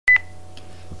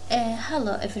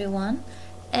Hello everyone.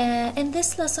 In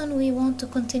this lesson we want to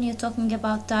continue talking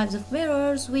about types of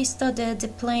mirrors. We studied the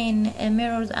plane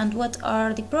mirrors and what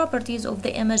are the properties of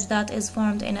the image that is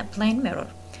formed in a plane mirror.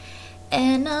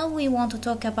 And now we want to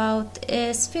talk about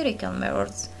spherical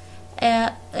mirrors.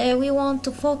 We want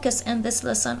to focus in this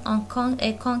lesson on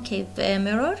a concave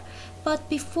mirror. But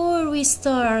before we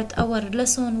start our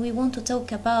lesson, we want to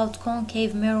talk about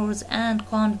concave mirrors and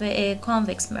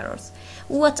convex mirrors.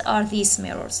 What are these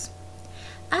mirrors?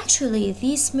 Actually,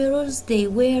 these mirrors, they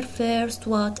were first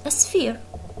what? A sphere.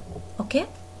 Okay?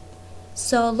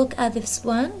 So look at this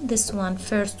one,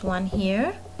 first one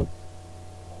here.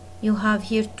 You have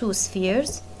here two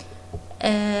spheres.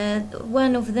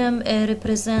 One of them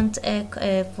represent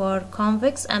for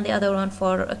convex and the other one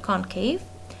for concave.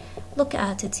 Look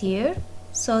at it here.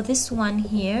 So this one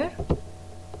here,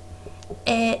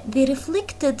 the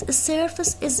reflected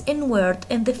surface is inward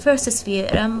in the first sphere.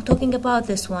 I'm talking about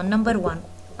this one, number one.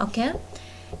 Okay,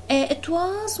 it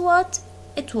was what?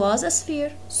 It was a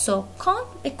sphere. So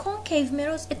a concave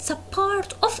mirrors, it's a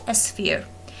part of a sphere.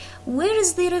 Where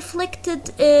is the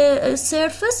reflected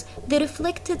surface? The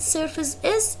reflected surface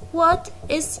is what?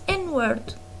 Is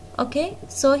inward. Okay,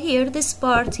 so here this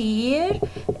part here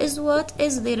is what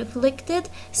is the reflected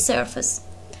surface,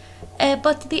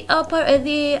 but the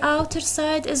outer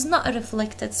side is not a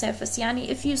reflected surface. Yani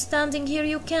if you standing here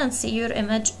you can't see your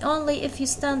image, only if you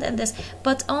stand in this,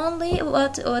 but only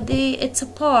what it's a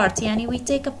part. Yani we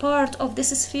take a part of this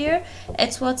sphere.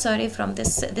 It's what, sorry, from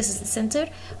this is the center.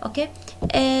 Okay,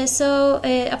 so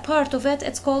a part of it,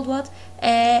 it's called what?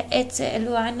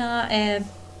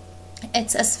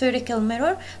 It's a spherical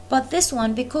mirror. But this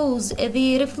one, because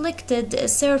the reflected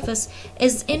surface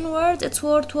is inward, it's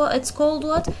called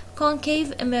what?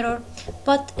 Concave mirror.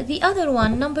 But the other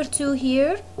one, number two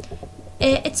here,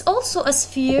 it's also a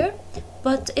sphere,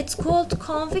 but it's called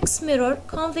convex mirror.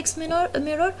 Convex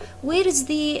mirror. Where is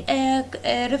the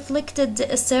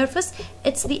reflected surface?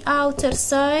 It's the outer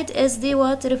side is the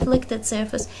what? Reflected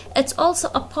surface. It's also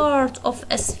a part of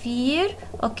a sphere.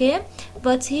 Okay,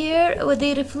 but here with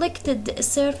the reflected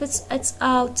surface, it's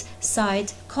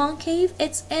outside. Concave,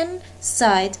 it's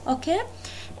inside. Okay,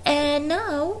 and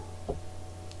now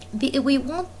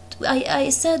I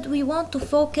said we want to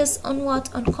focus on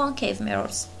what? On concave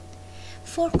mirrors.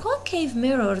 For concave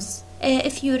mirrors,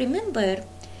 if you remember,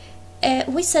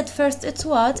 we said first it's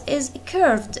what? Is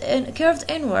curved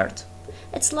inward.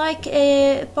 It's like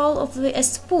a bowl of a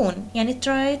spoon. Yani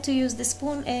try to use the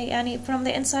spoon. Yani from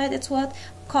the inside, it's what?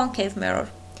 Concave mirror.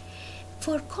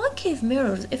 For concave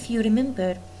mirrors, if you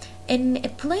remember, in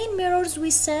plane mirrors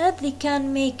we said they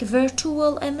can make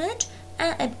virtual image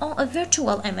and a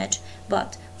virtual image,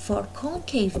 but for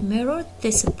concave mirror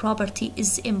this property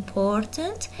is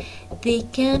important. They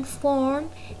can form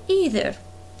either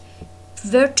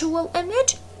virtual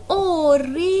image or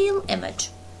real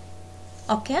image.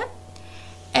 Okay,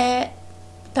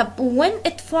 when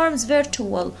it forms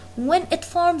virtual, when it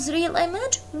forms real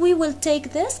image, we will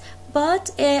take this.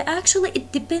 But actually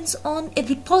it depends on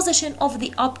the position of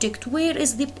the object. Where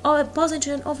is the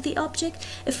position of the object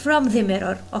from the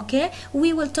mirror? Okay,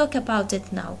 we will talk about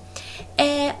it now.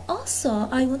 Also,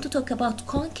 I want to talk about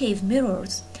concave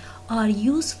mirrors are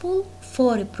useful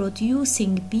for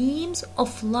producing beams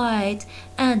of light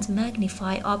and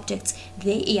magnify objects.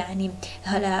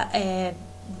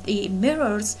 The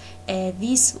mirrors,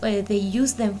 they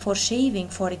use them for shaving,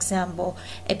 for example,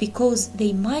 because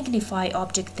they magnify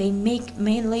object. They make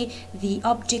mainly the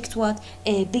object what?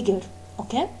 Bigger.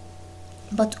 Okay,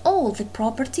 but all the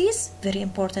properties, very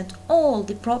important, all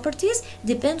the properties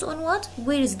depend on what?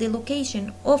 Where is the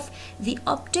location of the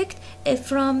object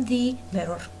from the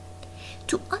mirror.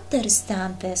 To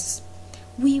understand this,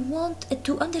 we want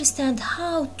to understand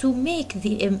how to make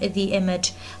the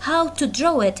image, how to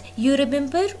draw it. You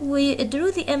remember we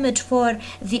drew the image for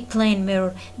the plane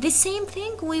mirror. The same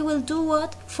thing we will do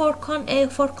what? For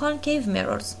concave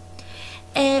mirrors.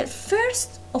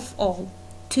 First of all,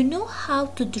 to know how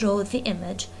to draw the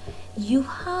image, you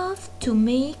have to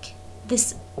make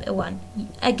this one.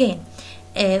 Again,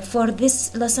 for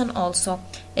this lesson also,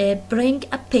 bring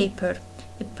a paper,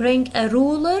 bring a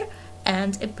ruler,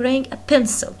 and bring a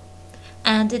pencil,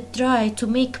 and try to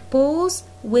make pose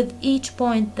with each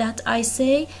point that I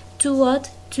say to what?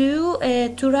 To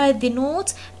write the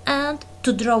notes and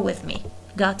to draw with me.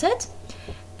 Got it?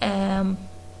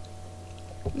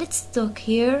 Let's talk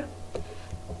here.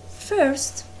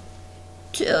 First,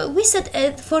 we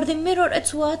said for the mirror,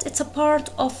 it's what? It's a part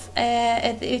of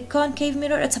a concave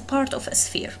mirror. It's a part of a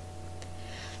sphere.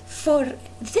 For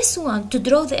this one, to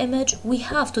draw the image, we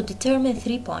have to determine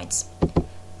 3 points.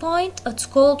 point, it's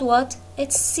called what?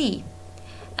 It's C.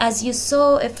 As you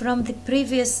saw from the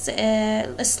previous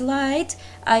slide,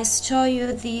 I show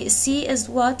you the C is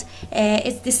what?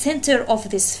 It's the center of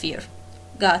the sphere.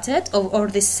 Got it? Or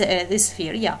this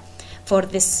sphere, yeah, for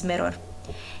this mirror.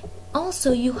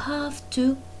 Also, you have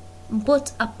to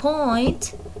put a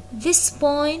point. This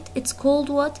point, it's called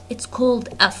what? It's called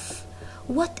F.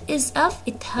 What is F?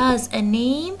 It has a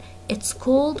name. It's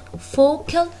called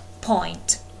focal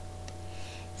point.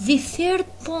 The third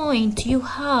point you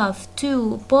have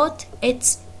to put,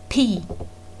 it's P.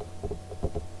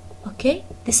 Okay,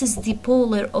 this is the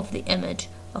polar of the image.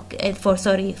 Okay, for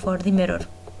the mirror.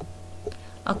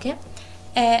 Okay,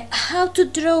 how to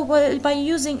draw? Well, by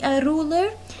using a ruler.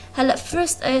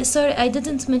 First, sorry, I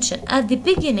didn't mention at the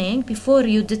beginning, before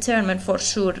you determine for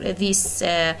sure these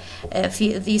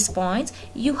points,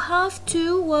 you have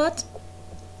to what?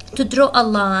 To draw a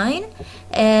line.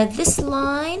 This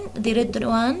line, the red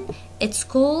one, it's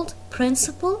called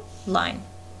principal line.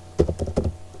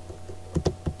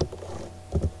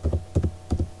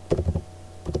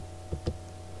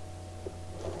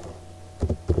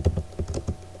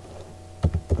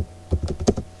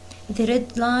 The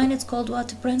red line is called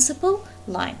what? Principal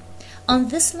line. On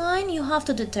this line you have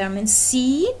to determine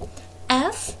C,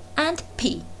 F and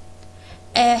P.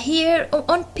 Here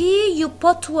on P you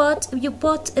put what? You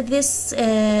put this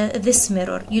this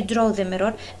mirror. You draw the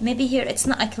mirror. Maybe here it's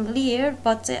not clear,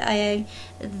 but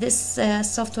this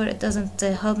software, it doesn't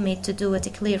help me to do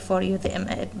it clear for you.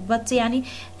 But yani,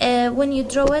 when you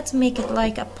draw it, make it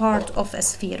like a part of a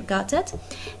sphere. Got it?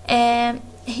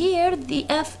 Here the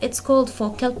F, it's called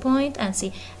focal point, and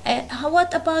see.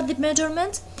 What about the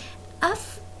measurement?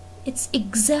 F, it's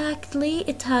exactly,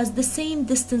 it has the same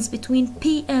distance between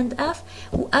P and F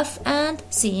and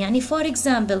C. Yani for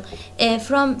example,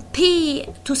 from P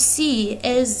to C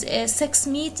is 6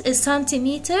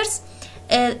 centimeters.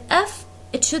 F,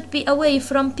 it should be away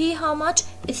from P how much?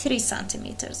 3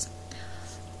 centimeters.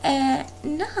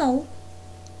 Now,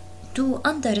 to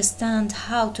understand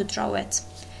how to draw it.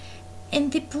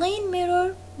 In the plane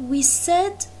mirror, we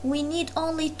said we need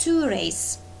only 2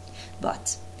 rays,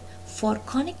 but for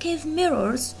concave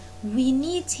mirrors,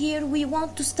 we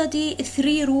want to study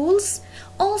 3 rules.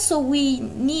 Also, we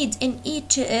need in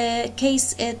each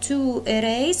case 2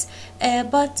 rays,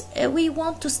 but we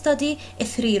want to study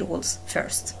 3 rules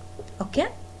first. Okay?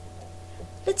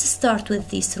 Let's start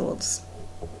with these rules.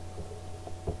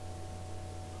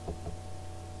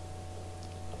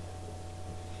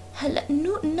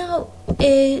 Now,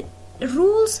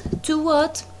 rules to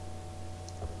what?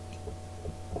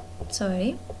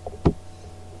 Sorry.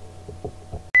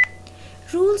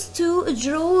 Rules to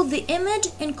draw the image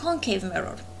in concave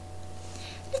mirror.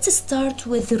 Let's start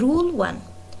with rule 1.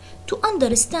 To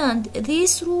understand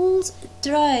these rules,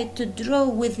 try to draw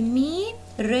with me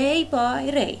ray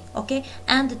by ray, okay?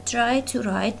 And try to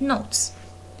write notes.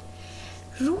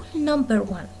 Rule number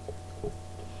 1.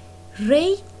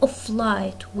 Ray of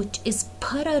light which is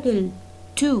parallel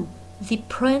to the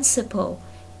principal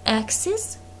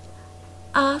axis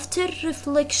after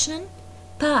reflection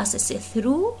passes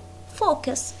through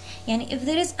focus. Yani if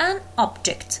there is an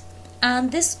object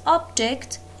and this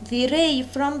object, the ray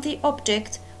from the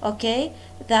object, okay,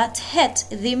 that hit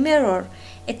the mirror,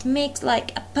 it makes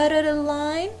like a parallel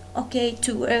line, okay,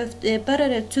 to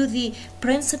parallel to the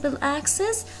principal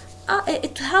axis.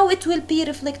 How it will be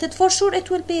reflected? For sure it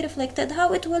will be reflected.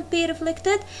 How it will be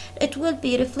reflected? It will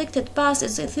be reflected,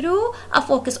 passes through a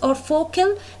focus or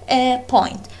focal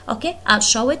point. Okay, I'll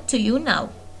show it to you now.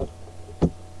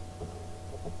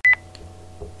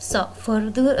 So for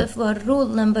rule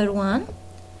number 1,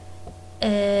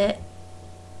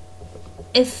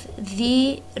 if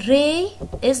the ray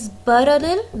is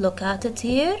parallel, look at it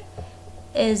here,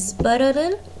 is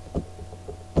parallel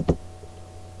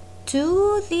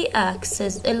to the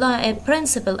axis,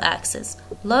 principal axis.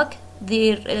 Look,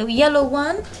 the yellow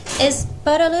one is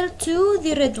parallel to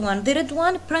the red one. The red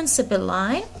one, principal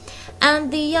line,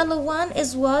 and the yellow one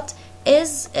is what?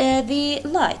 Is the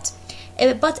light.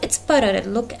 But it's parallel.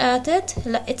 Look at it.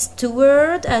 It's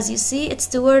toward, as you see, it's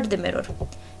toward the mirror.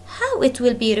 How it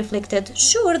will be reflected?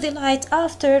 Sure, the light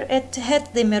after it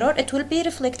hit the mirror, it will be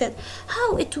reflected.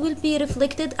 How it will be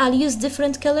reflected? I'll use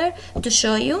different color to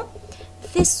show you.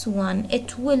 This one,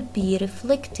 it will be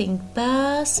reflecting,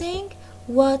 passing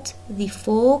what? The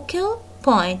focal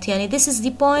point. Yani this is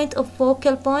the point of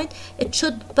focal point. It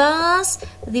should pass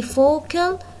the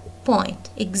focal point.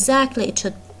 Exactly, it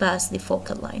should pass the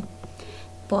focal line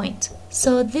point.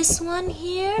 So this one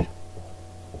here,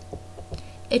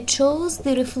 it shows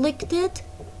the reflected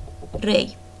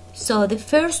ray. So the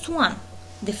first one,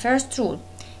 the first rule,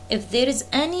 if there is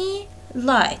any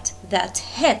light that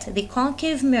hit the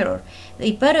concave mirror,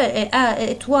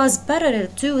 it was parallel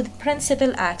to the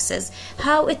principal axis,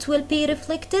 how it will be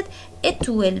reflected? It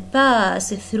will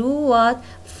pass through what?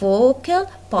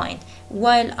 Focal point.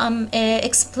 While I'm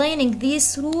explaining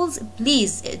these rules,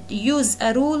 please use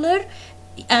a ruler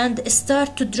and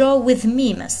start to draw with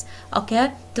me, miss,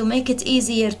 okay, to make it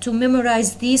easier to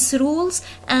memorize these rules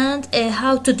and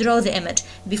how to draw the image.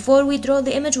 Before we draw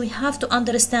the image, we have to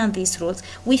understand these rules.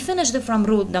 We finished from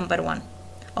rule number 1.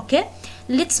 Okay,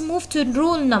 let's move to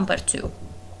rule number 2.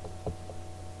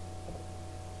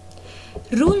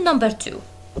 Rule number 2,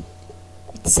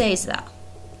 it says that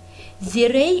the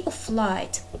ray of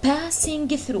light passing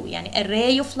through, يعني a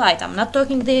ray of light, I'm not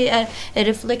talking the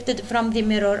reflected from the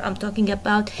mirror, I'm talking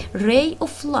about ray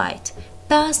of light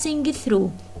passing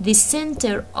through the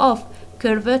center of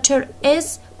curvature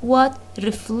is what?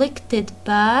 Reflected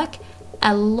back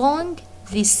along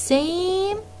the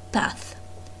same path.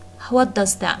 What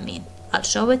does that mean? I'll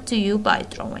show it to you by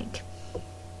drawing.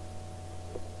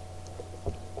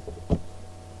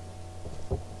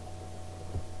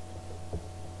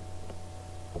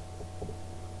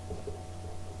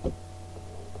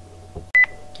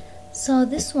 So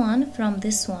this one, from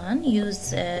this one,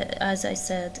 use, as I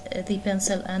said, the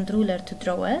pencil and ruler to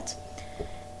draw it.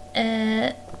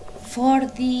 For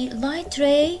the light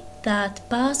ray that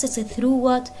passes through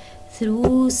what?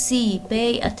 Through C.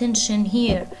 Pay attention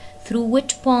here. Through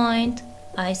which point?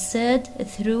 I said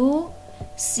through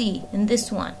C, in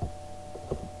this one.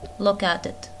 Look at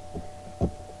it.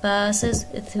 Passes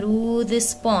through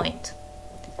this point.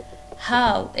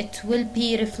 How it will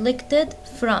be reflected?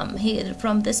 From here,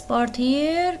 from this part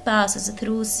here, passes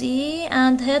through C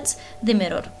and hits the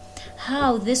mirror.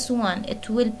 How this one it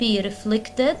will be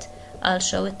reflected? I'll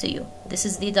show it to you. This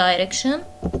is the direction.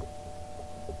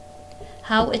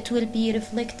 How it will be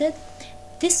reflected?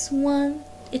 This one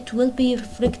it will be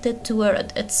reflected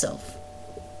toward itself.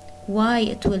 Why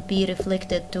it will be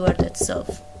reflected toward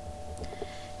itself?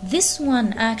 This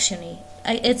one actually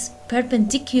it's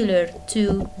perpendicular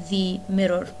to the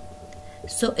mirror,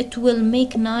 so it will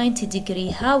make 90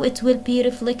 degrees. How it will be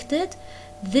reflected?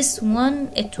 This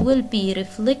one it will be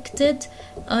reflected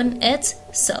on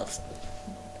itself.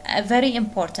 Very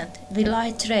important. The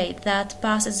light ray that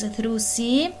passes through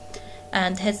C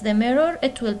and hits the mirror,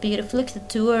 it will be reflected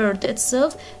toward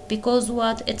itself because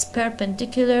what? It's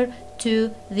perpendicular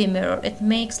to the mirror. It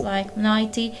makes like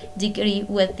 90 degrees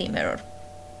with the mirror.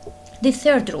 The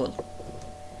third rule.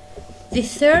 The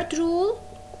third rule,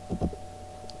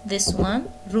 this one,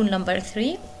 rule number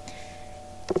 3,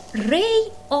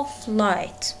 ray of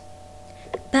light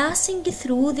passing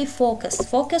through the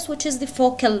focus, which is the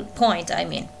focal point, I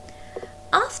mean,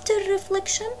 after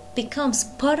reflection becomes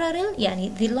parallel,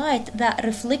 yani the light that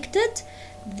reflected,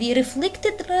 the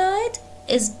reflected light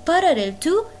is parallel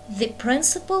to the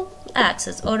principal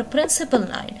axis or principal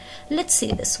line. Let's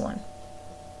see this one.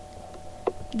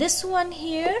 This one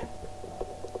here,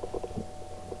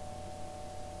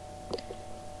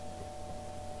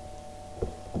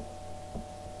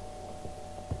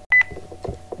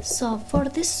 so for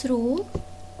this rule,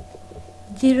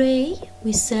 the ray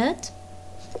we said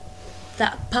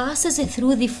that passes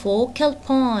through the focal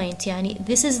point, yani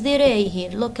this is the ray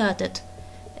here, look at it,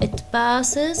 it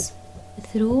passes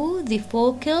through the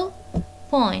focal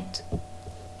point.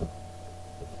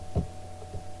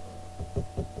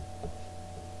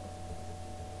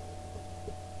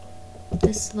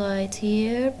 This light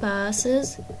here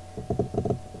passes,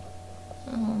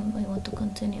 I want to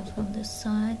continue from this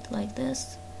side like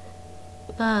this,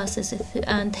 passes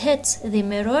and hits the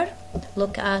mirror,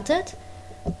 look at it.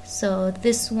 So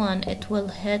this one it will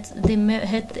hit the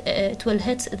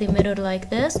mirror like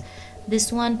this.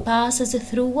 This one passes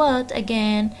through what?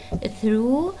 Again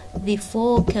through the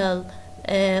focal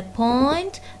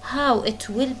point. How it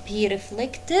will be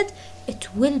reflected?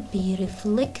 It will be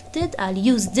reflected, I'll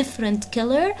use different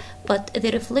color, but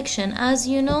the reflection, as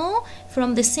you know,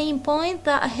 from the same point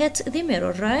that hit the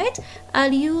mirror, right?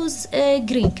 I'll use a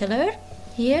green color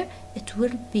here. It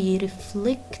will be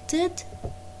reflected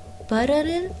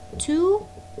parallel to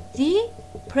the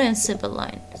principal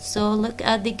line. So look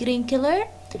at the green color.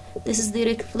 This is the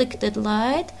reflected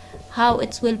light. How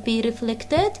it will be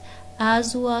reflected?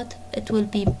 As what? It will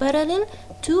be parallel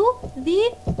to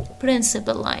the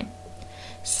principal line.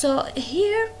 So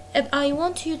here I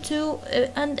want you to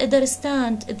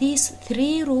understand these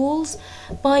 3 rules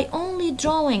by only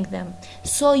drawing them.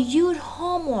 So your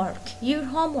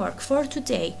homework for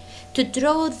today, to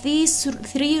draw these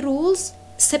 3 rules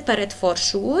separate for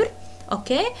sure,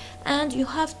 okay? And you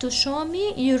have to show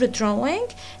me your drawing,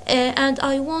 and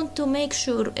I want to make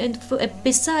sure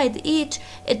beside each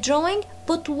drawing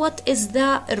put what is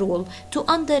the rule to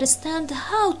understand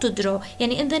how to draw.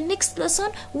 And in the next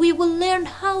lesson we will learn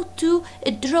how to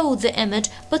draw the image,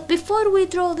 but before we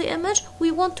draw the image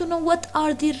we want to know what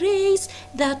are the rays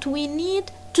that we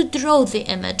need to draw the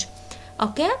image.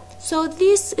 Okay, so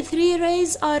these 3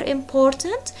 rays are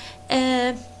important.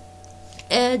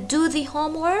 Do the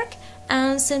homework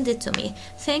and send it to me.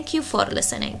 Thank you for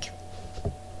listening.